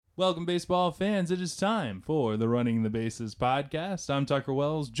Welcome, baseball fans. It is time for the Running the Bases podcast. I'm Tucker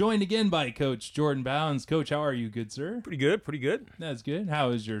Wells, joined again by Coach Jordan Bounds. Coach, how are you, good sir? Pretty good, pretty good. That's good.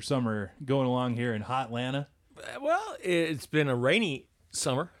 How is your summer going along here in hot Atlanta? Well, it's been a rainy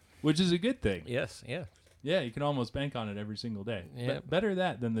summer. Which is a good thing. Yes, yeah. Yeah, you can almost bank on it every single day. Yeah. Better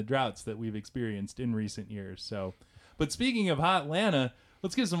that than the droughts that we've experienced in recent years. So, but speaking of hot Atlanta,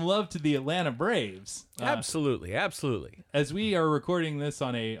 let's give some love to the Atlanta Braves. Absolutely, absolutely. As we are recording this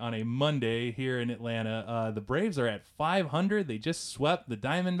on a Monday here in Atlanta, the Braves are at 500. They just swept the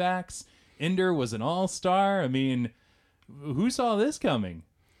Diamondbacks. Ender was an all-star. I mean, who saw this coming?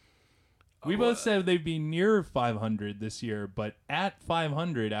 We both said they'd be near 500 this year, but at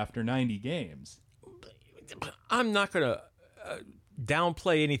 500 after 90 games. I'm not going to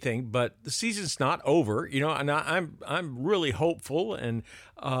downplay anything, but the season's not over, you know. And I'm really hopeful, and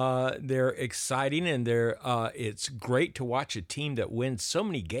they're exciting, and it's great to watch a team that wins so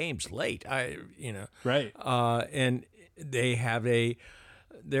many games late. Right. And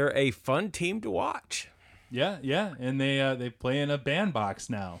they're a fun team to watch. Yeah, and they play in a bandbox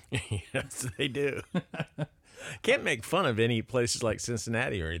now. Yes, they do. Can't make fun of any places like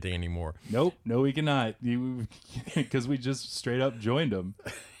Cincinnati or anything anymore. Nope, no, we cannot, because we just straight up joined them.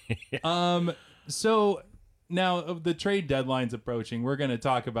 Yeah. So now the trade deadline's approaching. We're going to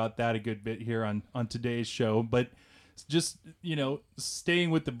talk about that a good bit here on today's show. But just staying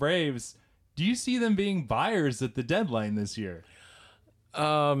with the Braves, do you see them being buyers at the deadline this year?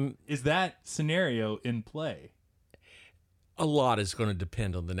 Is that scenario in play? A lot is going to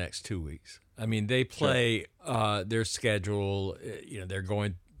depend on the next 2 weeks. I mean, they play their schedule. They're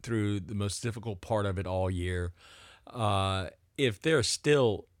going through the most difficult part of it all year. If they're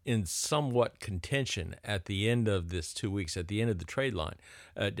still in somewhat contention at the end of this 2 weeks, at the end of the trade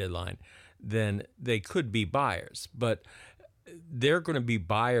deadline, then they could be buyers. But they're going to be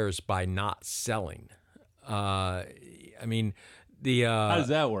buyers by not selling. How does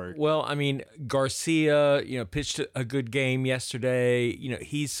that work? Well, I mean, Garcia, pitched a good game yesterday.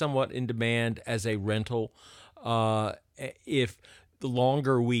 He's somewhat in demand as a rental. If the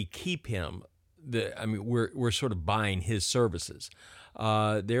longer we keep him, we're sort of buying his services.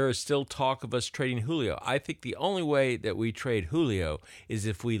 There is still talk of us trading Julio. I think the only way that we trade Julio is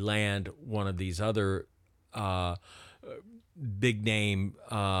if we land one of these other big name,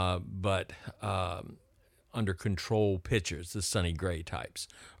 but under control pitchers, the Sonny Gray types,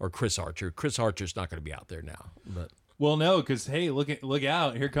 or Chris Archer. Chris Archer's not going to be out there now, but well, no, because hey, look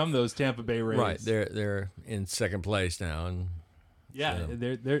out! Here come those Tampa Bay Rays. Right, they're in second place now, and yeah,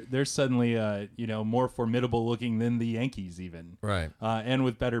 they're suddenly more formidable looking than the Yankees even. Right, and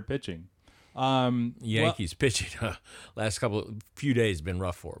with better pitching. Yankees pitching last few days have been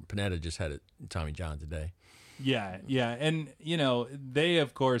rough for them. Pineda just had Tommy John today. Yeah, and they,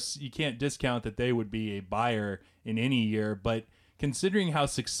 of course, you can't discount that they would be a buyer in any year, but considering how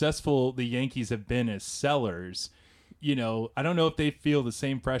successful the Yankees have been as sellers, I don't know if they feel the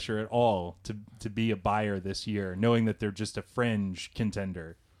same pressure at all to be a buyer this year, knowing that they're just a fringe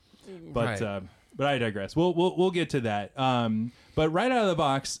contender. But right. But I digress. We'll get to that. But right out of the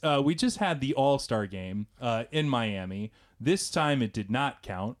box, we just had the All-Star game in Miami. This time it did not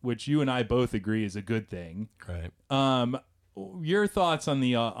count, which you and I both agree is a good thing. Right. Your thoughts on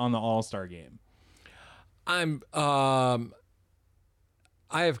the All-Star game? I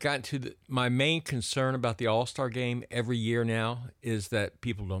have gotten to my main concern about the All-Star game every year now is that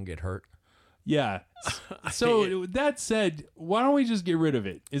people don't get hurt. Yeah. So that said, why don't we just get rid of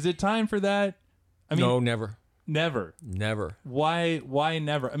it? Is it time for that? No, never. Never. Why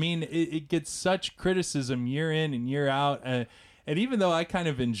never? I mean, it gets such criticism year in and year out, and even though I kind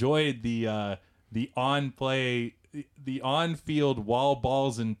of enjoyed the on-field while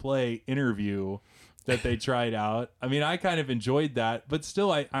balls in play interview that they tried out, I mean, I kind of enjoyed that, but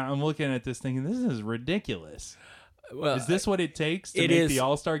still, I'm looking at this thinking, this is ridiculous. Well, is this what it takes to make the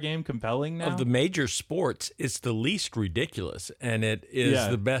All-Star game compelling now? Of the major sports, it's the least ridiculous, and it is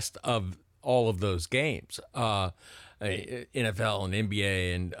the best of all of those games, NFL and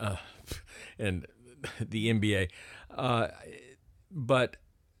NBA and the NBA, but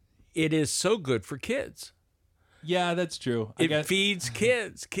it is so good for kids. Yeah, that's true. It feeds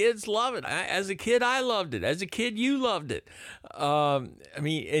kids. Kids love it. As a kid, I loved it. As a kid, you loved it.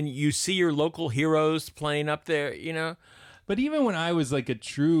 And you see your local heroes playing up there, But even when I was like a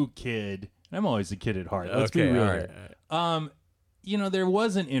true kid, and I'm always a kid at heart. Let's be real here. There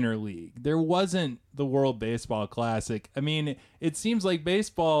wasn't interleague. There wasn't the World Baseball Classic. I mean, it seems like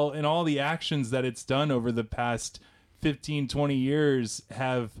baseball and all the actions that it's done over the past 15, 20 years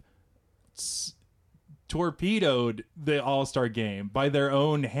have torpedoed the All-Star game by their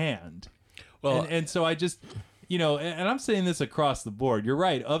own hand. Well, And so I just, and I'm saying this across the board. You're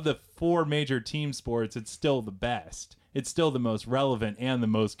right. Of the 4 major team sports, it's still the best. It's still the most relevant and the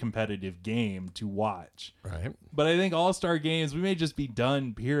most competitive game to watch. right. But I think All-Star games, we may just be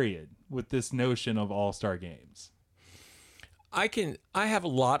done, period, with this notion of All-Star games. I have a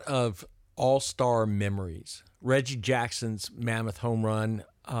lot of all-star memories. Reggie Jackson's mammoth home run,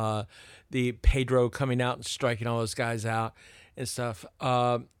 the Pedro coming out and striking all those guys out and stuff.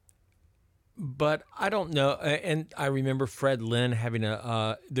 But I don't know. And I remember Fred Lynn having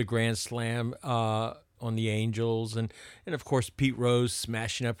the grand slam on the Angels, and of course Pete Rose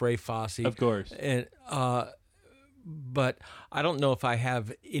smashing up Ray Fosse. Of course. And but I don't know if I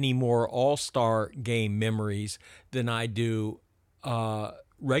have any more all-star game memories than I do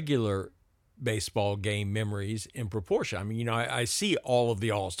regular baseball game memories in proportion. I mean, I see all of the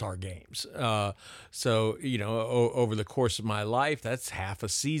all-star games. So, over the course of my life, that's half a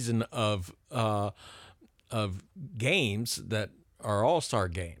season of games that are all-star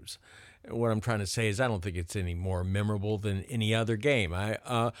games. What I'm trying to say is I don't think it's any more memorable than any other game. I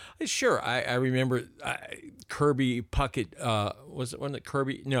remember Kirby Puckett. Was it one that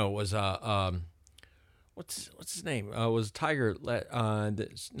Kirby? No, it was what's his name? Was Tiger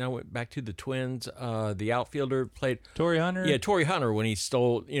that now went back to the Twins? The outfielder played Torrey Hunter? Yeah, Torrey Hunter when he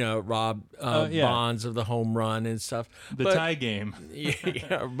stole Rob Bonds of the home run and stuff. The tie game.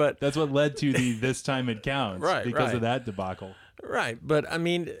 Yeah, but that's what led to the this time it counts because of that debacle. Right, but I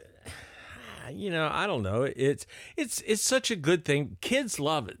mean, I don't know. It's such a good thing. Kids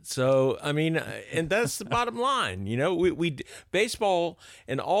love it. So I mean, and that's the bottom line. We baseball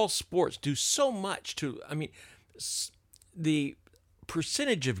and all sports do so much to. I mean, the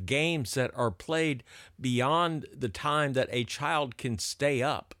percentage of games that are played beyond the time that a child can stay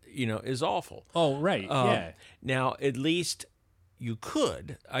up, is awful. Oh, right. Yeah. Now, at least you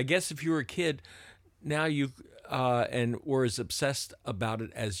could. I guess if you were a kid, now you. And were as obsessed about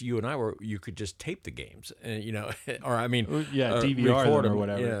it as you and I were, you could just tape the games, or I mean, DVR record them or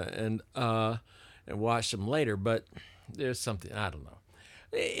whatever, and watch them later. But there's something I don't know.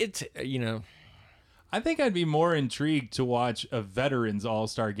 It's I think I'd be more intrigued to watch a veterans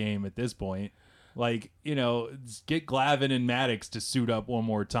All-Star game at this point. Like, get Glavine and Maddox to suit up one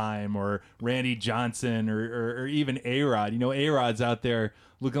more time, or Randy Johnson, or even A-Rod. A-Rod's out there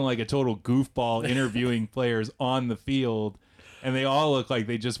looking like a total goofball interviewing players on the field, and they all look like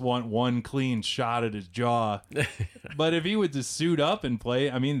they just want one clean shot at his jaw. But if he would just suit up and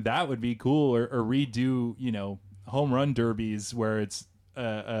play, I mean, that would be cool. Or redo, home run derbies where it's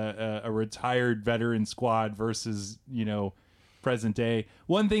a retired veteran squad versus, present day.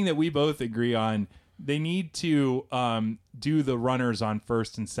 One thing that we both agree on, they need to do the runners on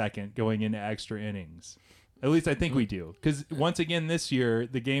first and second going into extra innings. At least I think we do. Because once again this year,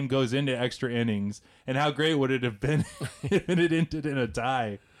 the game goes into extra innings. And how great would it have been if it ended in a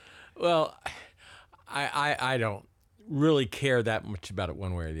tie? Well, I don't really care that much about it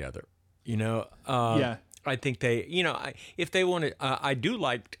one way or the other. Yeah. I think they, if they want to, I do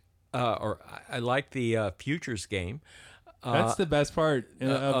like, I like the futures game. That's the best part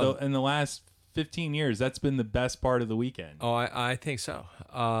in the last 15 years. That's been the best part of the weekend. Oh, I think so.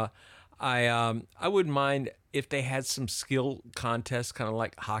 I wouldn't mind if they had some skill contests, kind of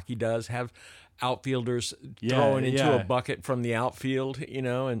like hockey does, have outfielders throwing into a bucket from the outfield,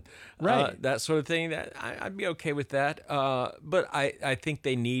 and that sort of thing. That I'd be okay with that. But I think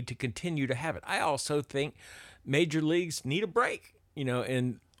they need to continue to have it. I also think major leagues need a break,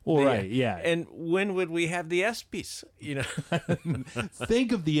 and. And when would we have the ESPYs?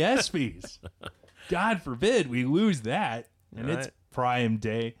 Think of the ESPYs. God forbid we lose that, and it's prime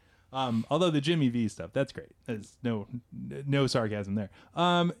day. Although the Jimmy V stuff, that's great. There's no sarcasm there.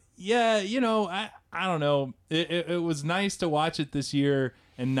 I don't know. It was nice to watch it this year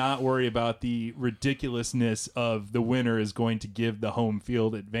and not worry about the ridiculousness of the winner is going to give the home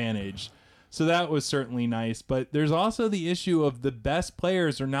field advantage. So that was certainly nice. But there's also the issue of the best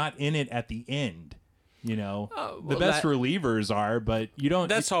players are not in it at the end. The best relievers are, but you don't.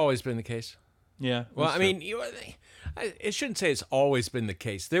 That's always been the case. Yeah. Well, I mean, it shouldn't say it's always been the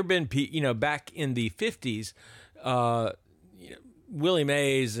case. There have been, back in the 50s, Willie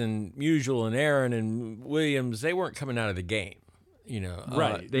Mays and Musial and Aaron and Williams, they weren't coming out of the game,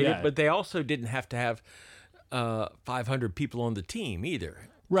 Right. But they also didn't have to have 500 people on the team either.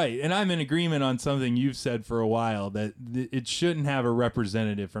 Right, and I'm in agreement on something you've said for a while, that it shouldn't have a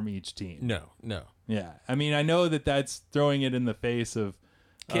representative from each team. No. Yeah, I mean, I know that's throwing it in the face of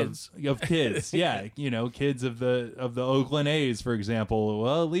Kids. of kids. Yeah, kids of the Oakland A's, for example.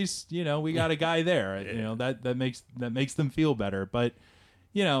 Well, at least we got a guy there. That makes them feel better. But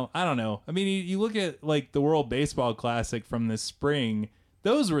I don't know. I mean, you look at like the World Baseball Classic from this spring.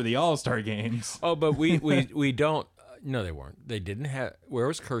 Those were the All-Star games. Oh, but we don't. No, they weren't. They didn't have. Where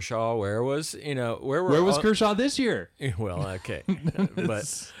was Kershaw? Where was where was Kershaw this year? Well, okay,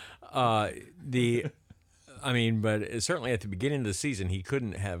 but but certainly at the beginning of the season, he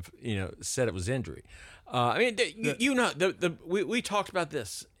couldn't have said it was injury. We talked about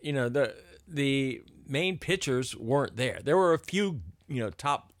this. The main pitchers weren't there. There were a few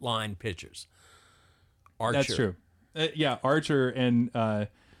top line pitchers. Archer. That's true. Archer and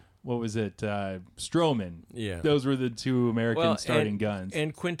what was it? Stroman. Yeah, those were the two American starting guns.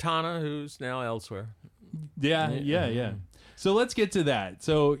 And Quintana, who's now elsewhere. Yeah. So let's get to that.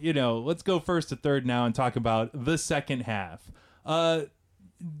 So, let's go first to third now and talk about the second half.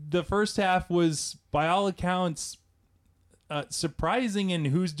 The first half was, by all accounts, surprising in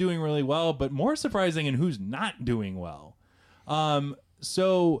who's doing really well, but more surprising in who's not doing well. No,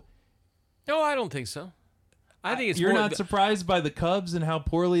 I don't think so. I think it's you're not surprised by the Cubs and how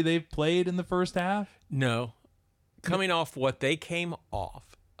poorly they've played in the first half? No. Coming off what they came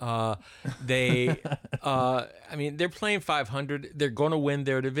off. They're playing 500. They're going to win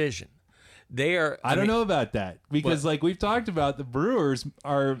their division. They are. I don't know about that because, like we've talked about, the Brewers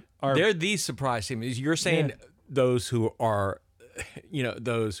are they're the surprise team. You're saying those who are,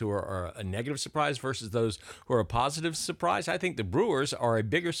 those who are a negative surprise versus those who are a positive surprise. I think the Brewers are a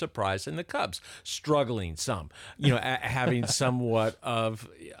bigger surprise than the Cubs, struggling some, having somewhat of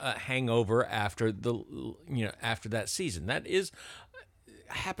a hangover after after that season. That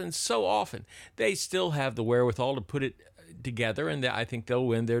happens so often. They still have the wherewithal to put it together, and I think they'll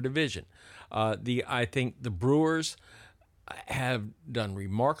win their division. I think the Brewers have done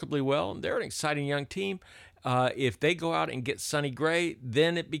remarkably well. They're an exciting young team. If they go out and get Sonny Gray,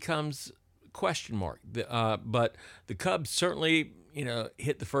 then it becomes question mark. But the Cubs certainly,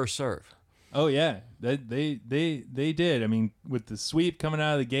 hit the first serve. Oh yeah, they did. I mean, with the sweep coming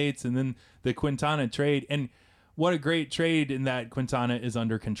out of the gates, and then the Quintana trade, and what a great trade in that Quintana is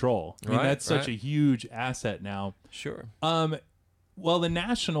under control. I mean, that's such a huge asset now. Sure. Well, the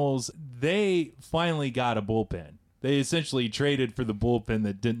Nationals, they finally got a bullpen. They essentially traded for the bullpen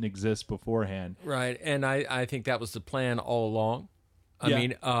that didn't exist beforehand. Right, and I think that was the plan all along.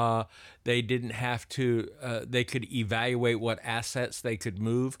 They didn't have to. They could evaluate what assets they could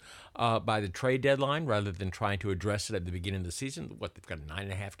move by the trade deadline rather than trying to address it at the beginning of the season. They've got a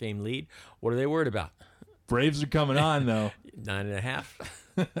 9.5 game lead. What are they worried about? Braves are coming on, though.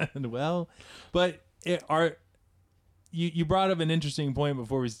 9.5. Well, but you brought up an interesting point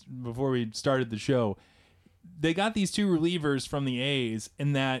before we started the show. They got these two relievers from the A's,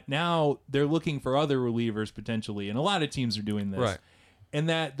 and that now they're looking for other relievers potentially, and a lot of teams are doing this. Right. And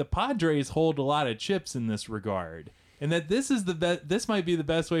that the Padres hold a lot of chips in this regard, and that this might be the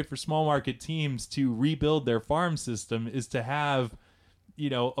best way for small market teams to rebuild their farm system is to have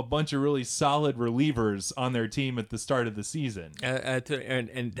a bunch of really solid relievers on their team at the start of the season.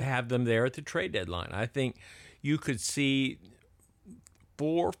 And have them there at the trade deadline. I think you could see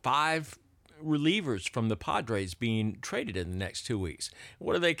 4 or 5 relievers from the Padres being traded in the next 2 weeks.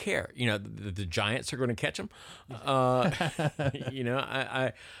 What do they care? The Giants are going to catch them.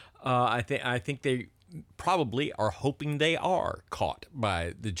 I think they probably are hoping they are caught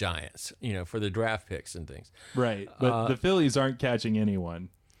by the Giants, for the draft picks and things. Right. But the Phillies aren't catching anyone.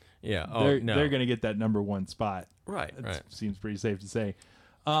 Yeah. They're going to get that number 1 spot. Right. Seems pretty safe to say.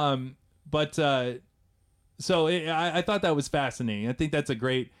 So I thought that was fascinating. I think that's a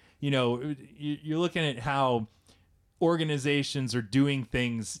great, you're looking at how organizations are doing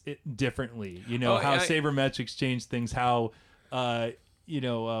things differently, how sabermetrics change things, how, what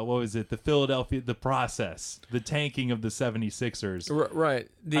was it? The process, the tanking of the 76ers. Right.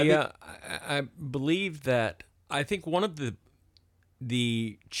 I believe that, I think one of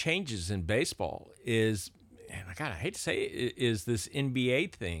the changes in baseball is, and I hate to say it, is this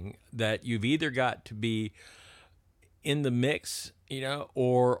NBA thing that you've either got to be in the mix,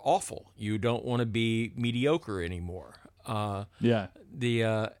 or awful. You don't want to be mediocre anymore. And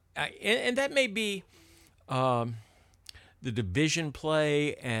that may be the division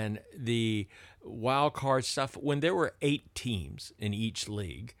play and the wild card stuff. When there were 8 teams in each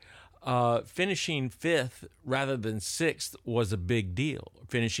league, finishing 5th rather than 6th was a big deal.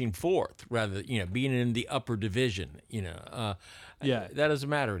 Finishing 4th rather, being in the upper division, that doesn't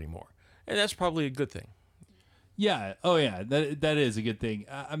matter anymore, and that's probably a good thing. Yeah. Oh, yeah. That is a good thing.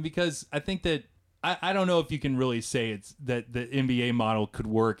 Because I think that I don't know if you can really say it's that the NBA model could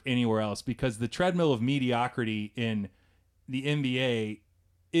work anywhere else, because the treadmill of mediocrity in the NBA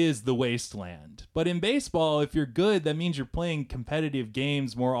is the wasteland. But in baseball, if you're good, that means you're playing competitive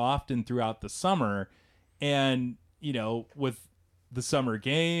games more often throughout the summer. And, with the summer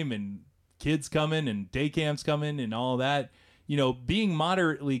game and kids coming and day camps coming and all that, being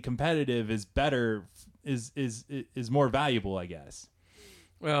moderately competitive is better, is more valuable, I guess.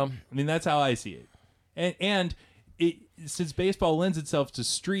 Well, I mean, that's how I see it. And since baseball lends itself to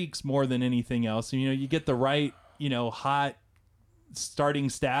streaks more than anything else, you get the right, hot starting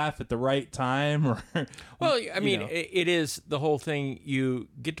staff at the right time. Or well, I mean, it is the whole thing. You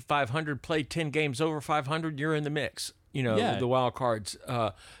get to 500, play 10 games over 500, you're in the mix. The wild cards.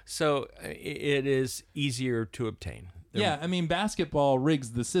 So it is easier to obtain. Yeah, I mean, basketball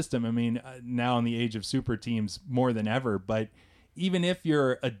rigs the system. I mean, now in the age of super teams more than ever, but even if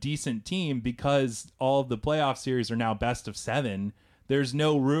you're a decent team, because all of the playoff series are now best of 7, there's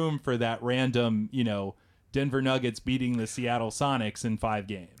no room for that random, Denver Nuggets beating the Seattle Sonics in 5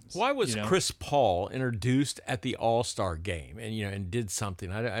 games. Why was Chris Paul introduced at the All-Star game and did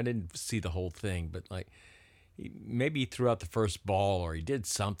something? I didn't see the whole thing, but maybe he threw out the first ball or he did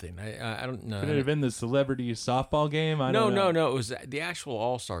something. I don't know. Could it have been the celebrity softball game? No. It was the actual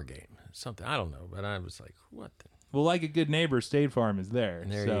All-Star game. Something. I don't know, but I was like, what the? Well, like a good neighbor, State Farm is there.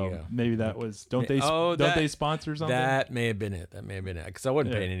 There so you go. Maybe that was. Don't they sponsor something? That may have been it. Because I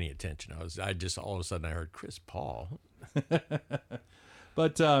wasn't paying any attention. I just all of a sudden I heard Chris Paul.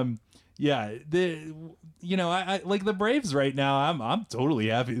 But I like the Braves right now. I'm totally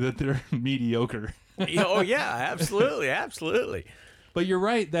happy that they're mediocre. Oh yeah, absolutely. But you're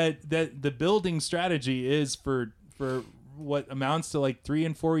right that the building strategy is for what amounts to like 3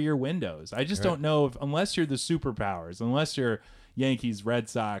 and 4 year windows. I just don't know unless you're the superpowers, unless you're Yankees, Red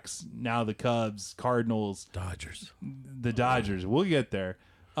Sox, now the Cubs, Cardinals, the Dodgers. We'll get there.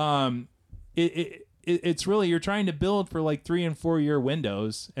 It's really, you're trying to build for like 3 and 4 year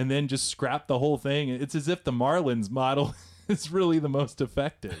windows and then just scrap the whole thing. It's as if the Marlins model is really the most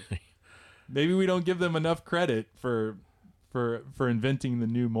effective. Maybe we don't give them enough credit for inventing the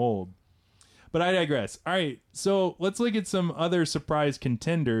new mold. But I digress. All right, so let's look at some other surprise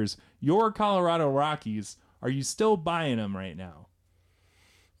contenders. Your Colorado Rockies, are you still buying them right now?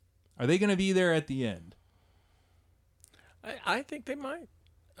 Are they going to be there at the end? I think they might.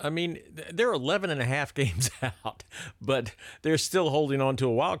 I mean, they're 11 and a half games out, but they're still holding on to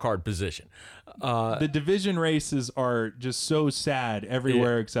a wild card position. The division races are just so sad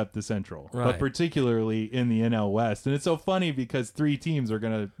everywhere except the Central, but particularly in the NL West. And it's so funny because 3 teams are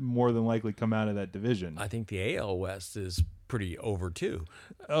going to more than likely come out of that division. I think the AL West is pretty over, too.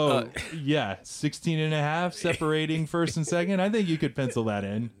 Oh, 16 and a half separating first and second. I think you could pencil that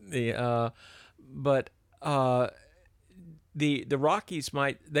in. The Rockies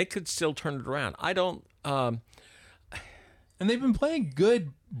they could still turn it around. I don't. And they've been playing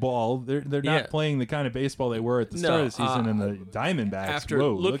good ball. They're not playing the kind of baseball they were at the start of the season. And the Diamondbacks. After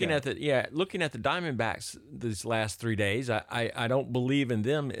looking at the Diamondbacks these last 3 days, I don't believe in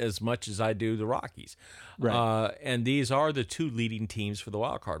them as much as I do the Rockies. Right. And these are the 2 leading teams for the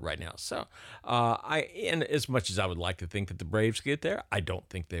wild card right now. So and as much as I would like to think that the Braves get there, I don't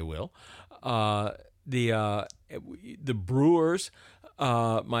think they will. The Brewers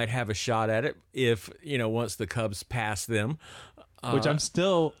might have a shot at it if once the Cubs pass them, which I'm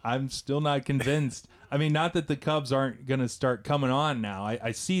still not convinced. I mean, not that the Cubs aren't going to start coming on now.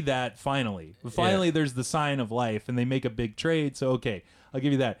 I see that finally. There's the sign of life, and they make a big trade. So okay, I'll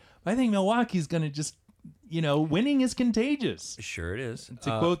give you that. But I think Milwaukee's going to just winning is contagious. Sure, it is.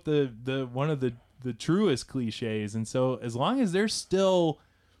 To quote the one of the truest cliches, and so as long as they're still.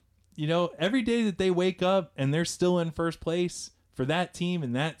 Every day that they wake up and they're still in first place for that team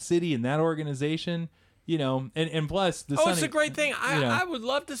and that city and that organization, and plus it's a great thing. I would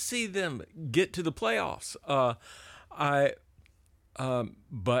love to see them get to the playoffs.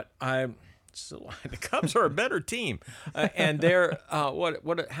 But the Cubs are a better team, and they're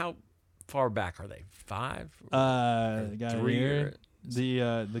how far back are they? 5? 3.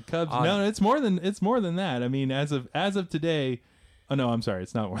 The Cubs. No, it's more than that. I mean, as of today. Oh no, I'm sorry.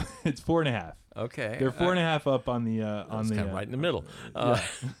 It's not 1. It's 4.5. Okay, they're 4.5 up on the kind of right in the middle.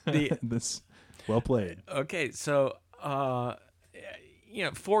 This well played. Okay, so 4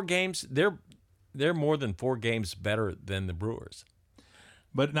 games. They're more than 4 games better than the Brewers.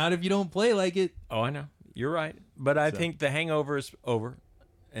 But not if you don't play like it. Oh, I know. You're right. But I think the hangover is over,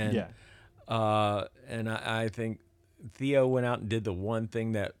 and I think Theo went out and did the one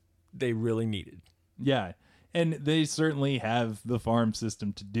thing that they really needed. Yeah. And they certainly have the farm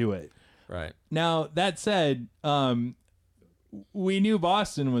system to do it. Right. Now, that said, we knew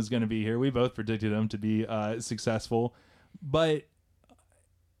Boston was going to be here. We both predicted them to be successful. But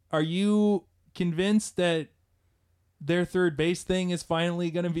are you convinced that their third base thing is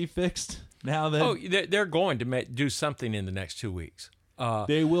finally going to be fixed now that they're going to do something in the next 2 weeks.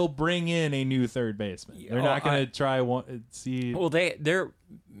 They will bring in a new third baseman. They're not going to try see. Well, they're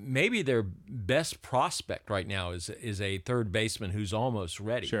maybe their best prospect right now is a third baseman who's almost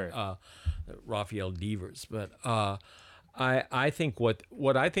ready. Sure. Rafael Devers. But I think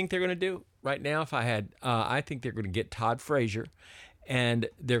what I think they're going to do right now, I think they're going to get Todd Frazier, and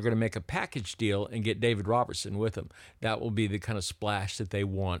they're going to make a package deal and get David Robertson with them. That will be the kind of splash that they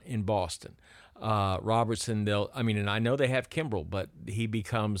want in Boston. Robertson, and I know they have Kimbrel, but he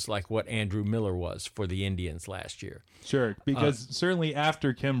becomes like what Andrew Miller was for the Indians last year. Sure, because certainly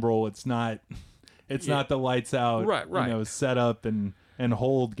after Kimbrel, it's not the lights out, right. Set up and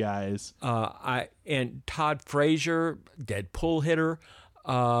hold guys. And Todd Frazier, dead pull hitter,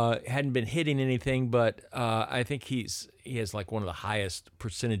 hadn't been hitting anything, but I think he has like one of the highest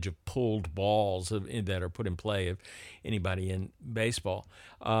percentage of pulled balls that are put in play of anybody in baseball.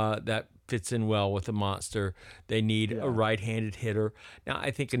 That fits in well with the monster. They need a right-handed hitter. Now,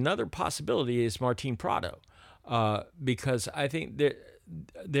 I think another possibility is Martin Prado, because I think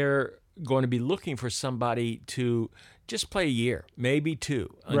they're going to be looking for somebody to just play a year, maybe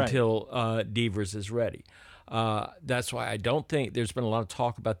two, until Devers is ready. That's why I don't think there's been a lot of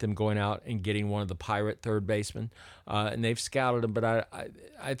talk about them going out and getting one of the Pirate third basemen, and they've scouted them, but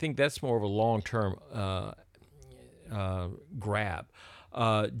I think that's more of a long-term grab.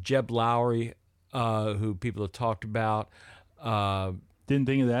 Jeb Lowry, who people have talked about. Didn't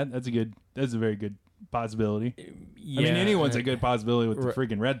think of that. That's a very good possibility. Yeah, I mean, anyone's a good possibility with the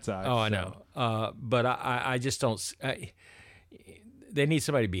freaking Red Sox. Oh, I know. But I just don't. They need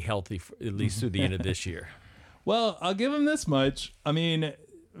somebody to be healthy at least through the end of this year. Well, I'll give him this much. I mean,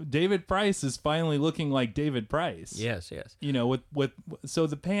 David Price is finally looking like David Price. Yes. So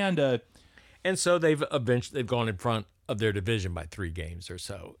the Panda, and so they've gone in front of their division by 3 games or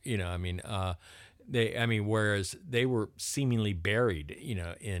so. Whereas they were seemingly buried,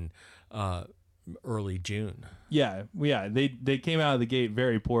 in early June. Yeah. They came out of the gate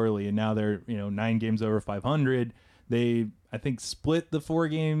very poorly, and now they're 9 games over 500. They, I think, split the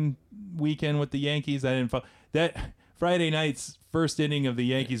 4-game weekend with the Yankees. That Friday night's first inning of the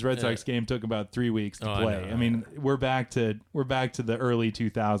Yankees Red Sox game took about 3 weeks to play. I mean, we're back to the early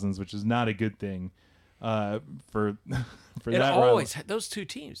 2000s, which is not a good thing for that. Always those two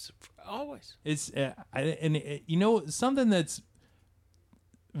teams always. It's something that's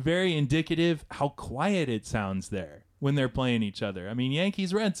very indicative how quiet it sounds there when they're playing each other. I mean,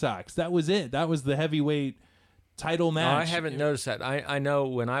 Yankees Red Sox, that was it. That was the heavyweight title match. I haven't noticed that. I know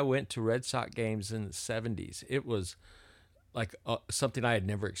when I went to Red Sox games in the 70s, it was like something I had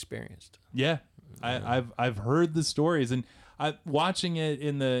never experienced. Yeah, I've heard the stories, and watching it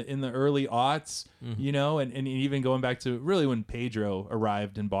in the early aughts, and even going back to really when Pedro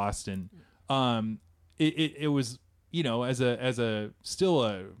arrived in Boston, it was, as a still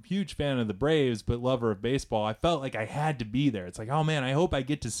a huge fan of the Braves but lover of baseball, I felt like I had to be there. It's like, oh man, I hope I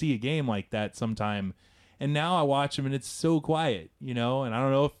get to see a game like that sometime. And now I watch them and it's so quiet, and I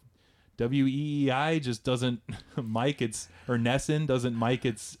don't know if WEEI just doesn't mic its, or Nesson doesn't mic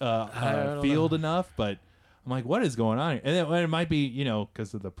its field enough, but I'm like, what is going on here? And it might be,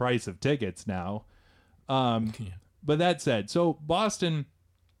 because of the price of tickets now. But that said, so Boston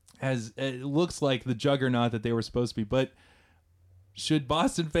it looks like the juggernaut that they were supposed to be, but should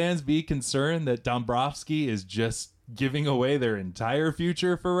Boston fans be concerned that Dombrowski is just giving away their entire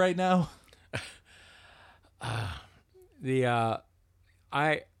future for right now? I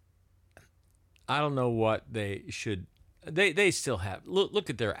don't know what they should. They still have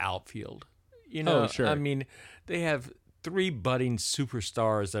look at their outfield. Oh, sure. I mean, they have 3 budding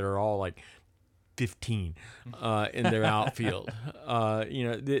superstars that are all like 15 in their outfield.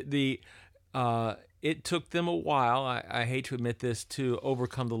 It took them a while. I hate to admit this, to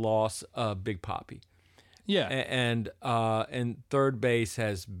overcome the loss of Big Papi. Yeah, and third base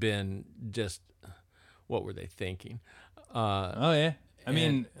has been just, what were they thinking? Oh yeah. I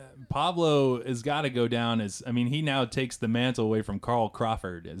mean, Pablo has got to go down as, he now takes the mantle away from Carl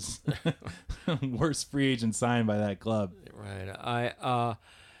Crawford as worst free agent signed by that club. Right.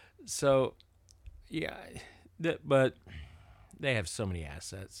 But they have so many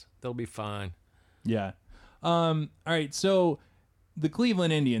assets. They'll be fine. Yeah. All right. So the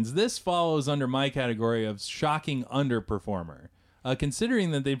Cleveland Indians, this follows under my category of shocking underperformer.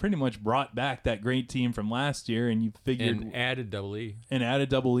 considering that they pretty much brought back that great team from last year, and you figured and added Double E. and added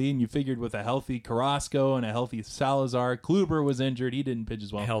Double E, and you figured with a healthy Carrasco and a healthy Salazar, Kluber was injured; he didn't pitch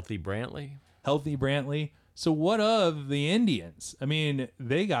as well. Healthy Brantley. Healthy Brantley. So what of the Indians? I mean,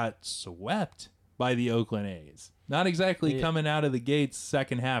 they got swept by the Oakland A's. Not exactly coming out of the gates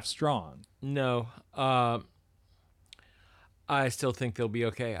second half strong. No. I still think they'll be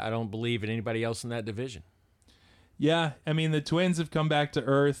okay. I don't believe in anybody else in that division. Yeah, I mean, the Twins have come back to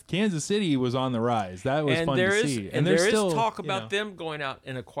earth. Kansas City was on the rise. That was fun to see. And there still, is talk about them going out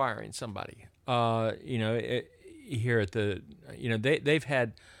and acquiring somebody. Here at the, they've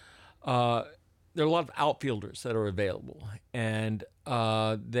had, there are a lot of outfielders that are available, and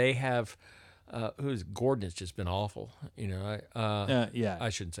they have, Gordon has just been awful. I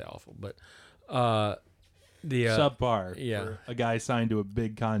shouldn't say awful, but the subpar for a guy signed to a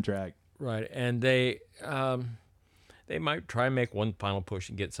big contract. Right, and they might try and make one final push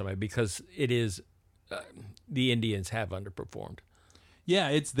and get somebody because it is the Indians have underperformed. Yeah,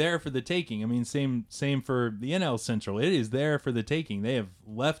 it's there for the taking. I mean, same for the NL Central. It is there for the taking. They have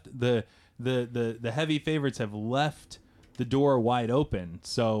left the heavy favorites have left the door wide open.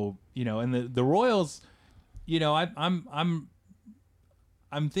 So, and the Royals, I'm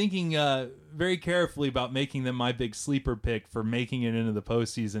thinking very carefully about making them my big sleeper pick for making it into the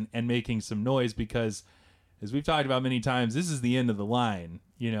postseason and making some noise because, as we've talked about many times, this is the end of the line.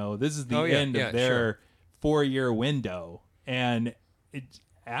 This is the end of their 4-year window, and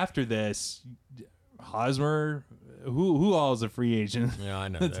after this, Hosmer, who all is a free agent? Yeah, I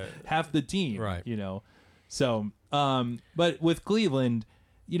know That's that. half the team, right? So, but with Cleveland,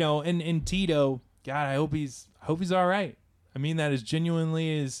 and Tito, God, I hope he's all right. I mean that as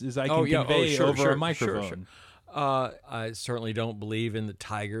genuinely as I can convey over a microphone. Sure. I certainly don't believe in the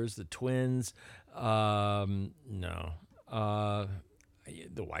Tigers, the Twins. No. The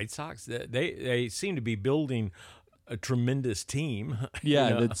White Sox, they seem to be building a tremendous team.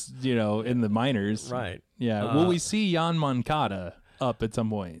 Yeah, that's in the minors. Right. Yeah. Will we see Jan Moncada up at some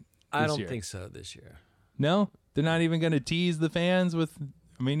point? I don't think so this year. No? They're not even going to tease the fans with.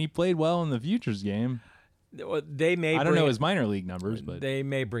 I mean, he played well in the Futures game. They may. I don't know his minor league numbers, but they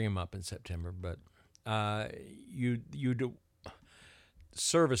may bring him up in September. But you do.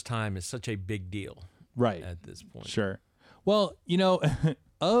 Service time is such a big deal, right? At this point, sure. Well,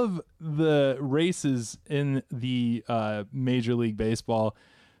 of the races in the Major League Baseball,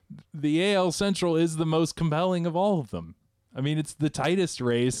 the AL Central is the most compelling of all of them. I mean, it's the tightest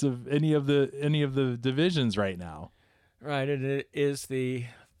race of any of the divisions right now. Right, and it is the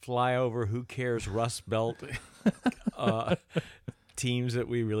flyover, who cares, Rust Belt teams that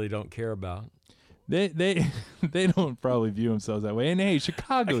we really don't care about. They don't probably view themselves that way. And hey,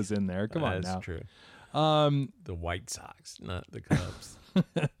 Chicago's in there. Come on now. That's true. The White Sox, not the Cubs.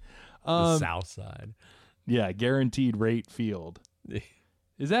 The South Side. Yeah, guaranteed rate field.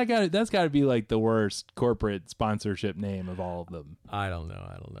 That's got to be like the worst corporate sponsorship name of all of them. I don't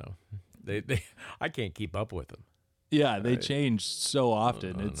know. I can't keep up with them. Yeah, they change so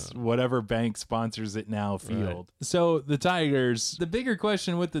often. It's whatever bank sponsors it now field. Right. So the Tigers, the bigger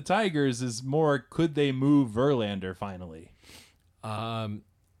question with the Tigers is more, could they move Verlander finally?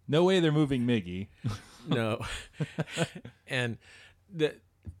 No way they're moving Miggy. No. And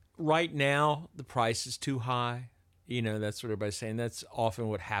right now, the price is too high. That's what everybody's saying. That's often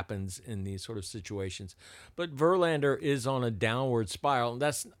what happens in these sort of situations. But Verlander is on a downward spiral, and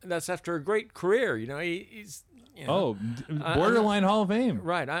that's after a great career. He's borderline Hall of Fame.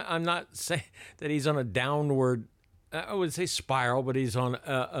 Right. I'm not saying that he's on a downward, I would say spiral, but he's on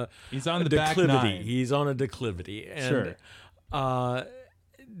he's on the declivity. Back nine. He's on a declivity. And, sure.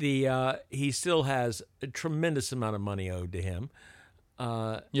 He still has a tremendous amount of money owed to him.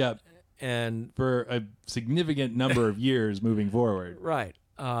 Yeah. And for a significant number of years moving forward. Right.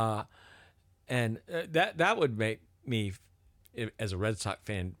 And that would make me, as a Red Sox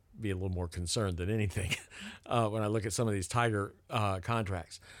fan, be a little more concerned than anything when I look at some of these Tiger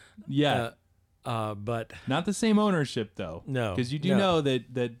contracts. Yeah. But not the same ownership, though. No. Because you do know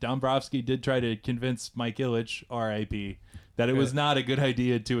that Dombrowski did try to convince Mike Ilitch, R.I.P., that it was not a good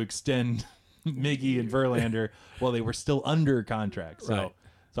idea to extend Miggy and Verlander while they were still under contract. So, right.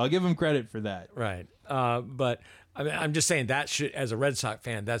 So I'll give him credit for that. Right. But I mean, I'm just saying that should, as a Red Sox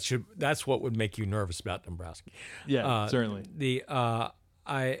fan, that's what would make you nervous about Dombrowski. Yeah, certainly.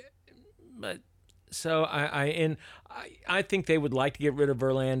 I think they would like to get rid of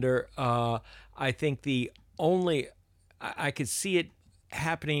Verlander. I think I could see it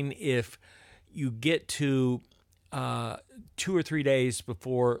happening if you get to 2 or 3 days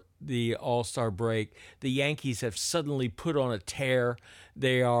before the All-Star break, the Yankees have suddenly put on a tear.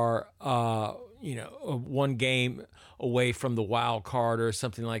 They are, one game away from the wild card or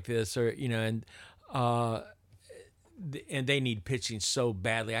something like this, or and they need pitching so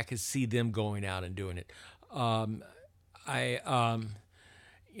badly. I could see them going out and doing it.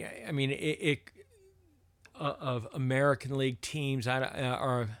 Of American League teams,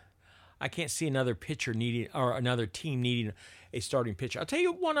 I can't see another pitcher needing or another team needing a starting pitcher. I'll tell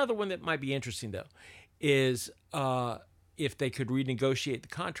you one other one that might be interesting though, is if they could renegotiate the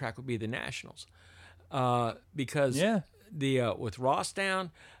contract, would be the Nationals, because with Ross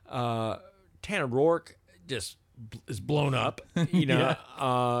down, Tanner Roark just is blown up.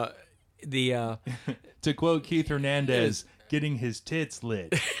 To quote Keith Hernandez, getting his tits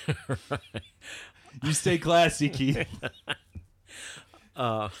lit. Right. You stay classy, Keith.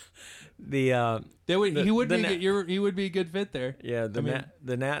 He would be a good fit there. Yeah, the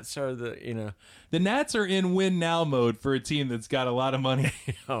Nats are the Nats are in win now mode for a team that's got a lot of money.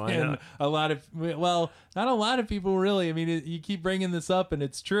 I know. A lot of not a lot of people really. I mean, you keep bringing this up, and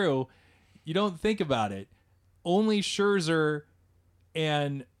it's true. You don't think about it. Only Scherzer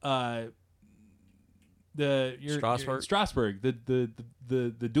and Strasburg,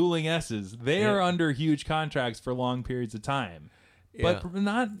 the dueling S's, they are under huge contracts for long periods of time, but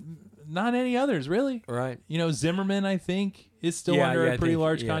not any others really. Right. Zimmerman, I think, is still under a pretty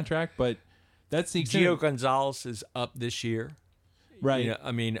large contract, but that's the extent. Gio Gonzalez is up this year. Right.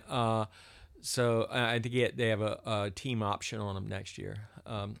 So I think they have a team option on him next year.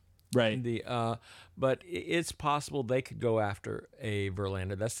 Right. But it's possible they could go after a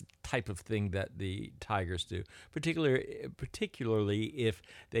Verlander. That's the type of thing that the Tigers do, particularly if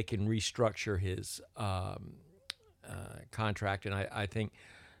they can restructure his contract. And I think,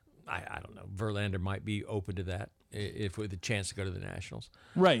 I don't know, Verlander might be open to that if with a chance to go to the Nationals.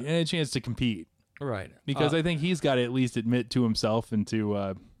 Right, and a chance to compete. Right. Because I think he's got to at least admit to himself and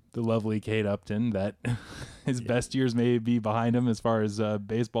to the lovely Kate Upton that his best years may be behind him as far as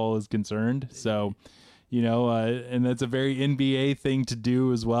baseball is concerned. So, and that's a very NBA thing to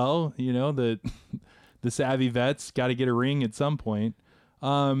do as well. The savvy vets got to get a ring at some point.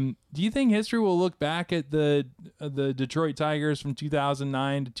 Do you think history will look back at the Detroit Tigers from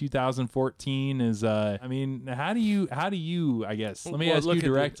 2009 to 2014 as how do you I guess let me ask you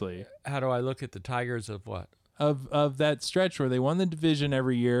directly. How do I look at the Tigers of what? Of that stretch where they won the division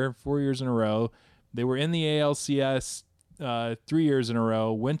every year, 4 years in a row. They were in the ALCS 3 years in a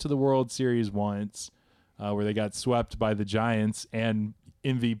row, went to the World Series once, where they got swept by the Giants and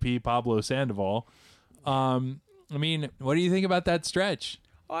MVP Pablo Sandoval. What do you think about that stretch?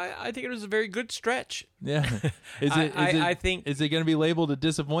 I think it was a very good stretch. Yeah. Is it going to be labeled a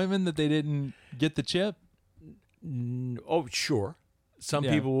disappointment that they didn't get the chip? Oh, sure. Some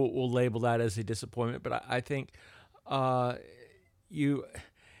people will label that as a disappointment, but I think I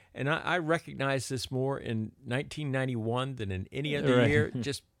recognize this more in 1991 than in any other year.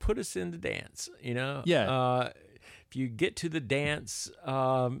 Just put us in the dance, Yeah. If you get to the dance,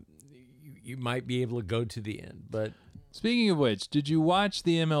 you might be able to go to the end. But speaking of which, did you watch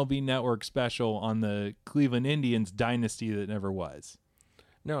the MLB Network special on the Cleveland Indians dynasty that never was?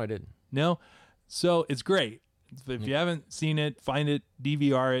 No, I didn't. No? So it's great. If you haven't seen it, find it,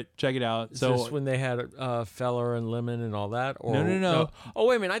 DVR it, check it out. Is this when they had Feller and Lemon and all that? Or, no. Oh,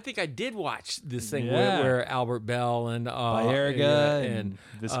 wait a minute. I think I did watch this thing where Albert Bell and Baerga and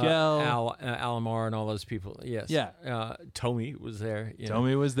Vizquel, Alomar and all those people. Yes. Yeah. Tommy was there.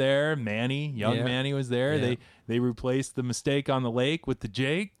 Tommy was there. Manny, Manny was there. Yeah. They replaced the mistake on the lake with the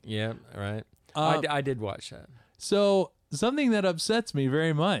Jake. Yeah, right. I did watch that. So something that upsets me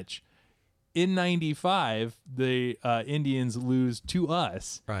very much. In 95, the Indians lose to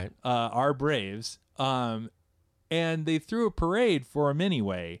us, right? Our Braves, and they threw a parade for them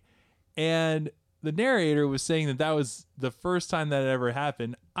anyway. And the narrator was saying that was the first time that ever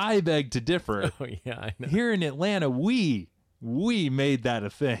happened. I beg to differ. Oh yeah, I know. Here in Atlanta, we made that a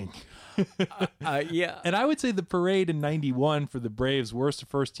thing. Yeah, and I would say the parade in 91 for the Braves, worst the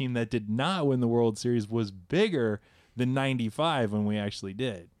first team that did not win the World Series, was bigger than 95 when we actually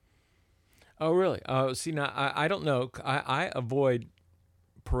did. Oh, really? See, now, I don't know. I avoid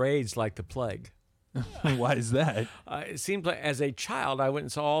parades like the plague. Why is that? It seems like as a child, I went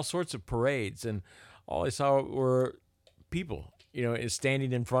and saw all sorts of parades, and all I saw were people,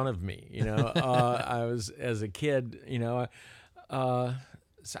 standing in front of me. I was, as a kid,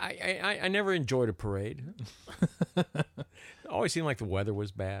 so I never enjoyed a parade. It always seemed like the weather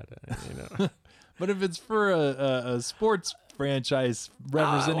was bad, But if it's for a sports franchise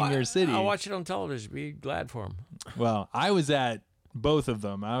representing your city, I'll watch it on television. Be glad for them. Well, I was at both of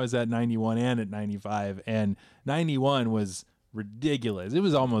them. I was at 91 and at 95, and 91 was ridiculous. It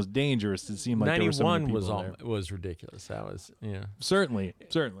was almost dangerous. It seemed like there were so many 91 people there. was ridiculous. That was, Certainly.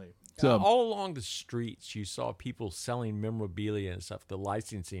 So all along the streets, you saw people selling memorabilia and stuff. The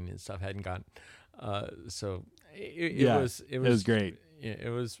licensing and stuff hadn't gone. So it was great.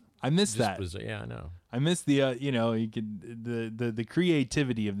 It was. I missed that. Bizarre. Yeah, I know. I missed the you could the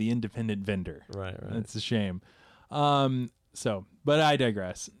creativity of the independent vendor. Right. It's a shame. But I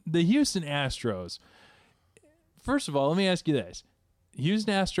digress. The Houston Astros. First of all, let me ask you this.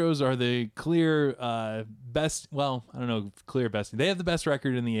 Houston Astros are the clear best. Well, I don't know if clear best. They have the best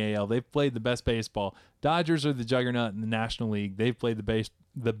record in the AL. They've played the best baseball. Dodgers are the juggernaut in the National League. They've played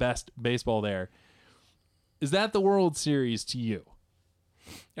the best baseball there. Is that the World Series to you?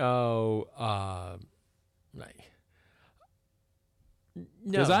 Oh,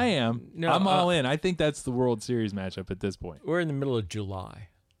 because I am. No, I'm all in. I think that's the World Series matchup at this point. We're in the middle of July.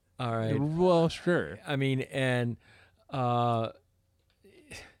 All right. Well, sure. I mean, and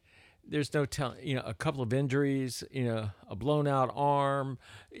there's no telling. A couple of injuries. A blown out arm.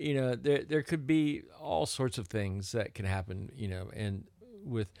 There could be all sorts of things that can happen. And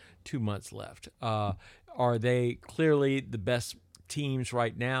with 2 months left, are they clearly the best teams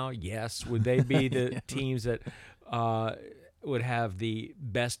right now? Yes. Would they be the teams that would have the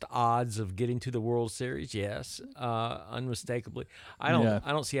best odds of getting to the World Series? Yes, unmistakably. I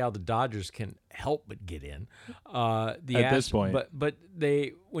don't see how the Dodgers can help but get in. At this point, but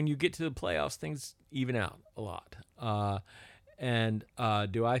when you get to the playoffs, things even out a lot.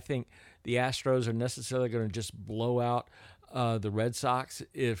 Do I think the Astros are necessarily going to just blow out the Red Sox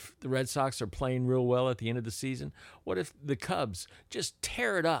if the Red Sox are playing real well at the end of the season? What if the Cubs just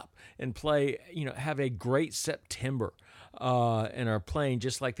tear it up and play, have a great September and are playing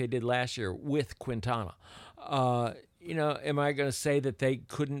just like they did last year with Quintana? Am I going to say that they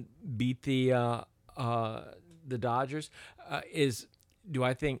couldn't beat the Dodgers? Do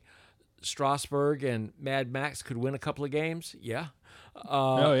I think Strasburg and Mad Max could win a couple of games? Yeah.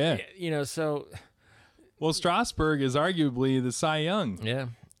 Oh, yeah. So... Well, Strasburg is arguably the Cy Young. Yeah,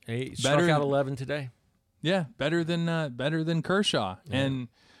 he struck out 11 today. Yeah, better than Kershaw. Yeah. And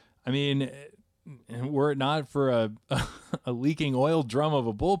I mean, were it not for a leaking oil drum of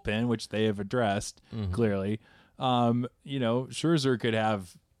a bullpen, which they have addressed clearly, Scherzer could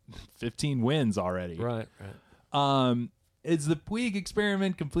have 15 wins already. Right. Is the Puig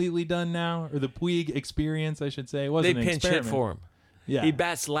experiment completely done now, or the Puig experience, I should say? They pinch hit for him. Yeah. He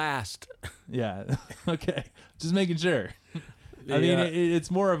bats last. Yeah. Okay. Just making sure. I mean,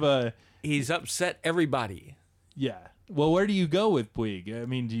 it's more of a... He's upset everybody. Yeah. Well, where do you go with Puig? I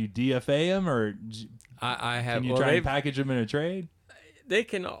mean, do you DFA him, or can you try and package him in a trade? They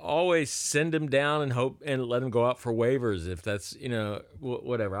can always send him down and hope and let him go out for waivers if that's,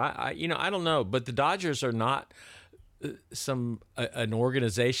 whatever. I don't know. But the Dodgers are not an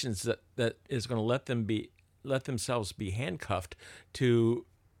organization that is going to let themselves be handcuffed to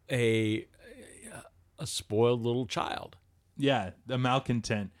a spoiled little child. Yeah, a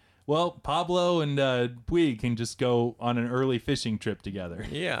malcontent. Well, Pablo and Puig can just go on an early fishing trip together.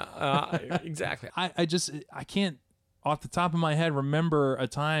 Yeah, exactly. I can't, off the top of my head, remember a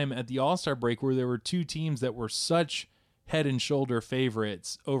time at the All-Star break where there were two teams that were such head and shoulder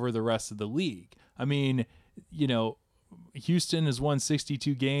favorites over the rest of the league. I mean, Houston has won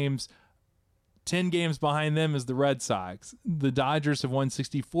 62 games. 10 games behind them is the Red Sox. The Dodgers have won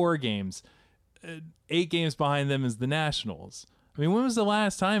 64 games. 8 games behind them is the Nationals. I mean, when was the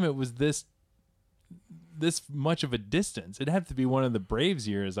last time it was this much of a distance? It'd have to be one of the Braves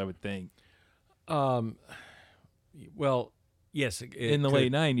years, I would think. Well, yes. In the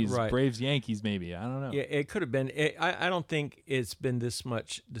late 90s, right. Braves, Yankees, maybe. I don't know. Yeah, it could have been. I don't think it's been this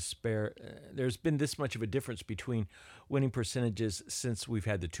much despair. There's been this much of a difference between winning percentages since we've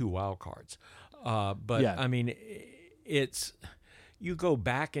had the 2 wild cards. But yeah. I mean, you go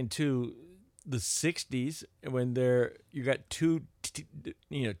back into the 60s when you got 2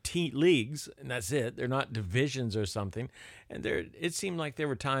 leagues, and that's it. They're not divisions or something. And it seemed like there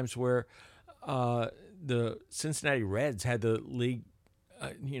were times where the Cincinnati Reds had the league,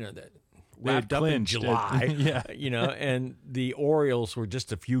 that wrapped up in July, yeah. And the Orioles were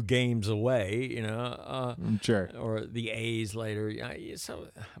just a few games away, sure. Or the A's later. So,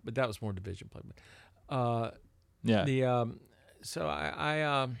 but that was more division play. But, yeah.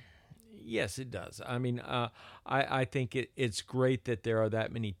 Yes, it does. I mean, I think it's great that there are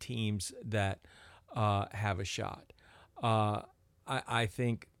that many teams that have a shot. I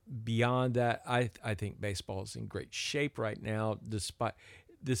think beyond that, I think baseball is in great shape right now. Despite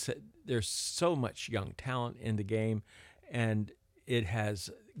this, there's so much young talent in the game, and it has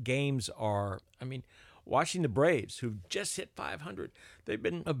games are. I mean, watching the Braves, who've just hit 500, they've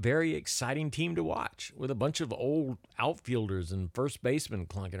been a very exciting team to watch with a bunch of old outfielders and first basemen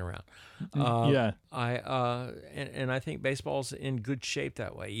clunking around. Yeah. And I think baseball's in good shape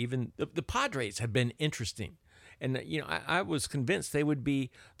that way. Even the Padres have been interesting. And, I was convinced they would be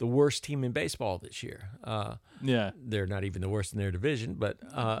the worst team in baseball this year. Yeah. They're not even the worst in their division, but...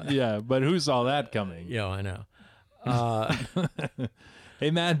 Yeah, but who saw that coming? Yeah, I know. Hey,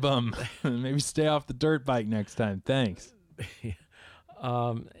 Mad Bum, maybe stay off the dirt bike next time. Thanks.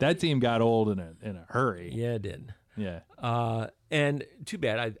 That team got old in a hurry. Yeah, it did. Yeah. And too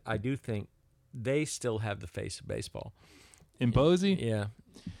bad. I do think they still have the face of baseball. Imposey? Yeah.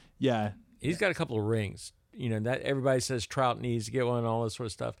 Yeah. He's got a couple of rings. That everybody says Trout needs to get one and all this sort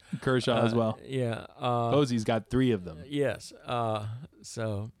of stuff. Kershaw as well. Yeah. Posey's got 3 of them. Yes.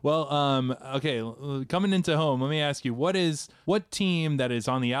 So. Well, okay, coming into home, let me ask you, what team that is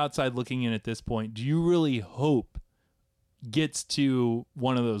on the outside looking in at this point do you really hope gets to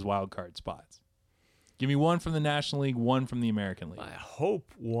one of those wild card spots? Give me one from the National League, one from the American League. I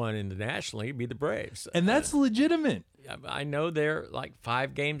hope one in the National League be the Braves. And that's legitimate. I know they're like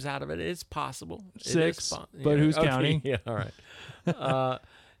 5 games out of it. It's possible. 6, but who's counting? Yeah, all right.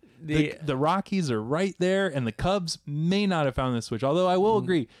 The Rockies are right there, and the Cubs may not have found the switch. Although I will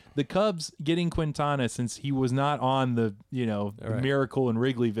agree, the Cubs getting Quintana, since he was not on the the miracle in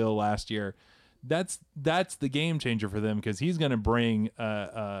Wrigleyville last year, that's the game changer for them, because he's going to bring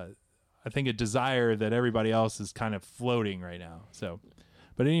I think a desire that everybody else is kind of floating right now. So,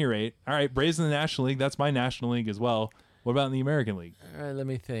 but at any rate, all right, Braves in the National League. That's my National League as well. What about in the American League? All right, let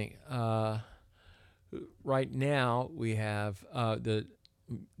me think. Right now we have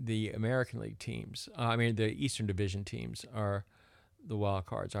the American League teams. The Eastern Division teams are the wild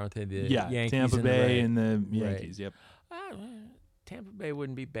cards, aren't they? The Yankees, Tampa and Bay, the and the Yankees. Yep. Tampa Bay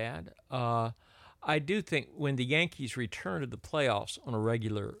wouldn't be bad. I do think when the Yankees return to the playoffs on a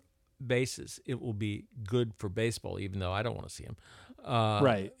regular basis, it will be good for baseball, even though I don't want to see them.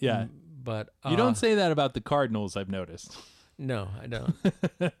 Right, yeah. But you don't say that about the Cardinals, I've noticed. No, I don't.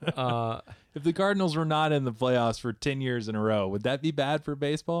 If the Cardinals were not in the playoffs for 10 years in a row, would that be bad for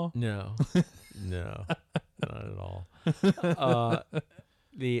baseball? No, not at all.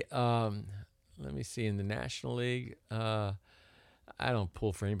 Let me see, in the National League, I don't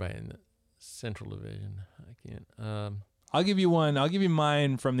pull for anybody in the Central Division. I can't. I'll give you one. I'll give you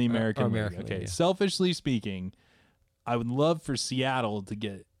mine from the American League. American Okay. League, yeah. Selfishly speaking, I would love for Seattle to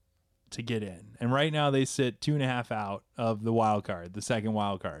get in. And right now they sit 2.5 out of the wild card, the second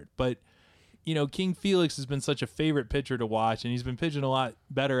wild card. But King Felix has been such a favorite pitcher to watch, and he's been pitching a lot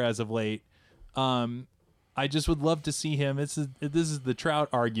better as of late. I just would love to see him. This is the Trout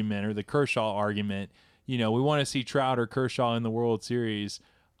argument, or the Kershaw argument. We want to see Trout or Kershaw in the World Series.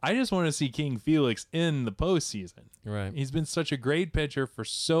 I just want to see King Felix in the postseason. Right. He's been such a great pitcher for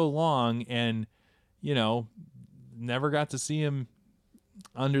so long, and never got to see him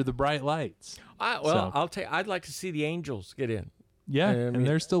under the bright lights. I'll tell you, I'd like to see the Angels get in. Yeah, and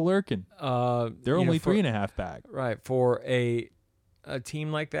they're still lurking. They're only 3.5 back. Right. For a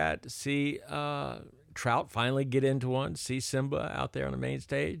team like that, to see Trout finally get into one, see Simba out there on the main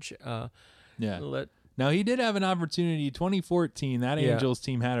stage. Now, he did have an opportunity. 2014, that Angels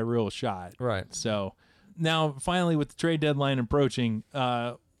team had a real shot. Right. So now, finally, with the trade deadline approaching,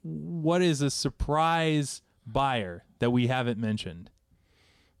 what is a surprise buyer that we haven't mentioned?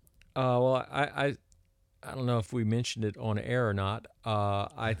 Well, I don't know if we mentioned it on air or not.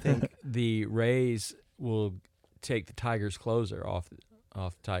 I think the Rays will take the Tigers' closer off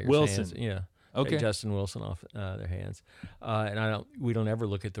Tigers' Wilson. hands. Yeah. Okay. Justin Wilson off their hands. And we don't ever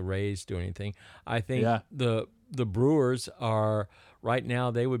look at the Rays do anything. I think the Brewers are right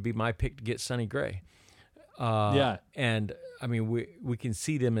now, they would be my pick to get Sonny Gray. And I mean, we can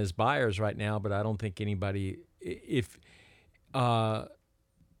see them as buyers right now, but I don't think anybody, if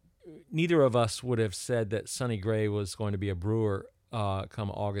neither of us would have said that Sonny Gray was going to be a Brewer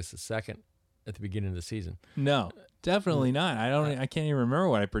come August the 2nd at the beginning of the season. No, definitely not. I can't even remember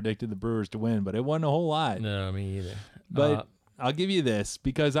what I predicted the Brewers to win, but it wasn't a whole lot. No, me either. But I'll give you this,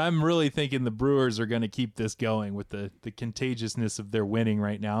 because I'm really thinking the Brewers are going to keep this going with the contagiousness of their winning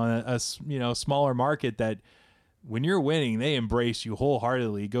right now. And a smaller market that, when you're winning, they embrace you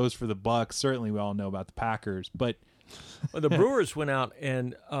wholeheartedly. It goes for the Bucks. Certainly, we all know about the Packers, but well, the Brewers went out,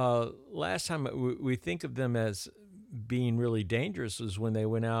 and last time we think of them as being really dangerous was when they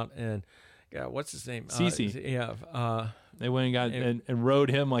went out and what's his name? CeCe. Yeah. They went and got and rode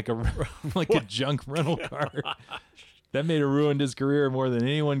him like a junk rental car. That may have ruined his career more than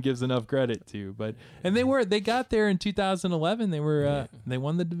anyone gives enough credit to. But they got there in 2011. They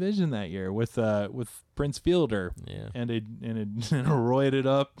won the division that year with Prince Fielder and a roided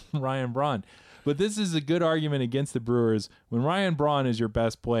up Ryan Braun. But this is a good argument against the Brewers when Ryan Braun is your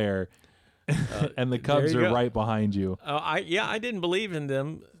best player, and the Cubs are right behind you. I didn't believe in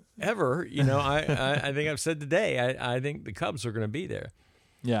them ever. I think I've said today. I think the Cubs are going to be there.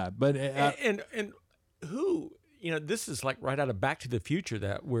 Yeah, but and who. This is like right out of Back to the Future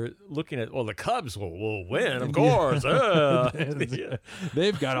that we're looking at. Well, the Cubs will win, of course.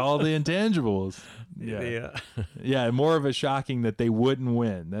 They've got all the intangibles. Yeah. More of a shocking that they wouldn't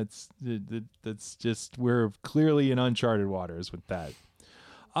win. That's just we're clearly in uncharted waters with that.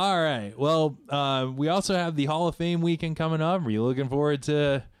 All right. Well, we also have the Hall of Fame weekend coming up. Are you looking forward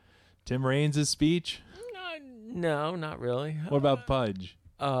to Tim Raines' speech? No, not really. What about Pudge?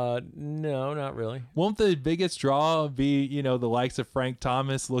 No, not really. Won't the biggest draw be, the likes of Frank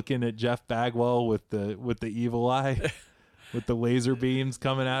Thomas looking at Jeff Bagwell with the evil eye, with the laser beams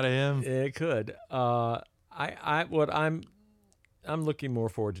coming out of him? It could. I'm looking more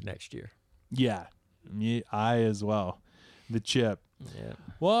forward to next year. Yeah, I as well. The chip. Yeah.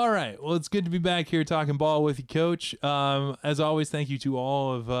 Well, all right. Well, it's good to be back here talking ball with you, Coach. As always, thank you to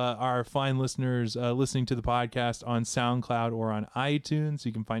all of our fine listeners listening to the podcast on SoundCloud or on iTunes.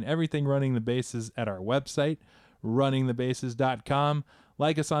 You can find everything Running the Bases at our website, runningthebases.com.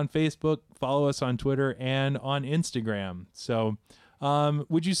 Like us on Facebook, follow us on Twitter, and on Instagram. So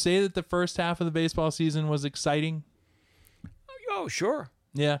would you say that the first half of the baseball season was exciting? Oh, sure.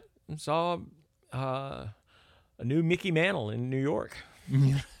 Yeah. Saw a new Mickey Mantle in New York.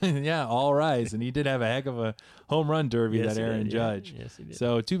 Yeah, all rise. And he did have a heck of a home run derby, yes, that Aaron Judge. Yes, he did.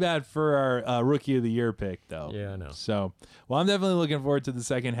 So too bad for our Rookie of the Year pick, though. Yeah, I know. So, well, I'm definitely looking forward to the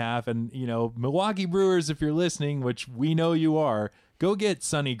second half. And, Milwaukee Brewers, if you're listening, which we know you are, go get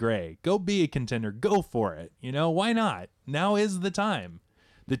Sonny Gray. Go be a contender. Go for it. Why not? Now is the time.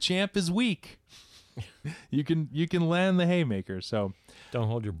 The champ is weak. You can land the haymaker. So don't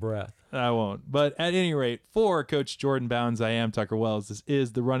hold your breath. I won't. But at any rate, for Coach Jordan Bounds, I am Tucker Wells. This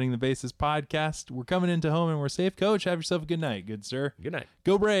is the Running the Bases podcast. We're coming into home and we're safe. Coach, have yourself a good night, good sir. Good night.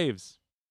 Go Braves.